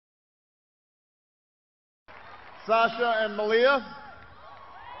Sasha and Malia,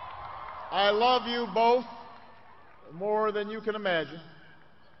 I love you both more than you can imagine.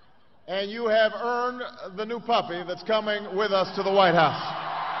 And you have earned the new puppy that's coming with us to the White House.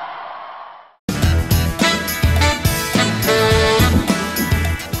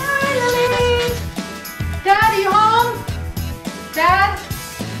 Hi, Lily. Dad, are you home? Dad?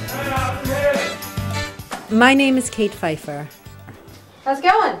 My name is Kate Feiffer. How's it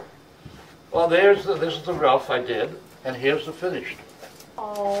going? Well, this is the rough I did, and here's the finished.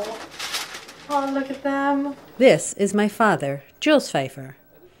 Oh, look at them. This is my father, Jules Feiffer.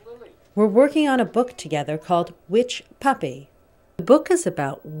 We're working on a book together called Which Puppy? The book is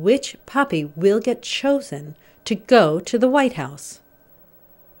about which puppy will get chosen to go to the White House.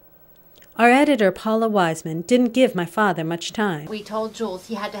 Our editor, Paula Wiseman, didn't give my father much time. We told Jules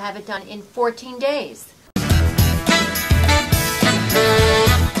he had to have it done in 14 days.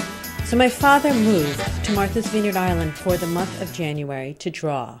 So my father moved to Martha's Vineyard Island for the month of January to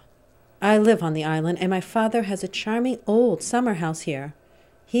draw. I live on the island, and my father has a charming old summer house here.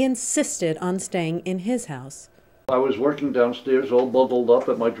 He insisted on staying in his house. I was working downstairs all bundled up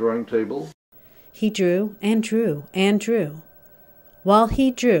at my drawing table. He drew and drew and drew. While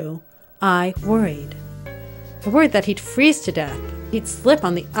he drew, I worried. I worried that he'd freeze to death, he'd slip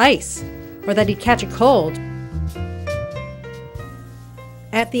on the ice, or that he'd catch a cold.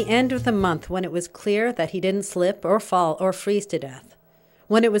 At the end of the month, when it was clear that he didn't slip or fall or freeze to death,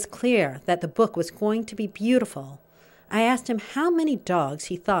 when it was clear that the book was going to be beautiful, I asked him how many dogs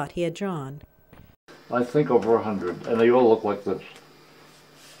he thought he had drawn. I think over 100, and they all look like this.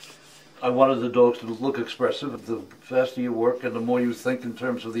 I wanted the dogs to look expressive. The faster you work and the more you think in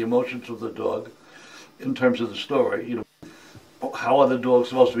terms of the emotions of the dog, in terms of the story, you know, how are the dogs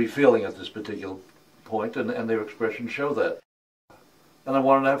supposed to be feeling at this particular point, and their expressions show that. And I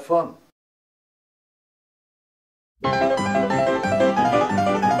wanted to have fun.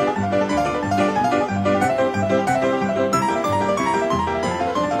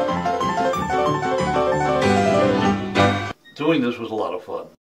 Doing this was a lot of fun.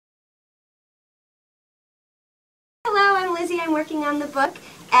 Hello, I'm Lizzie. I'm working on the book,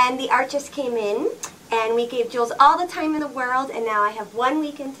 and the art just came in, and we gave Jules all the time in the world, and now I have 1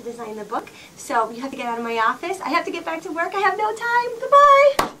 weekend to design the book, so you have to get out of my office. I have to get back to work. I have no time.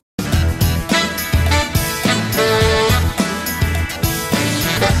 Goodbye.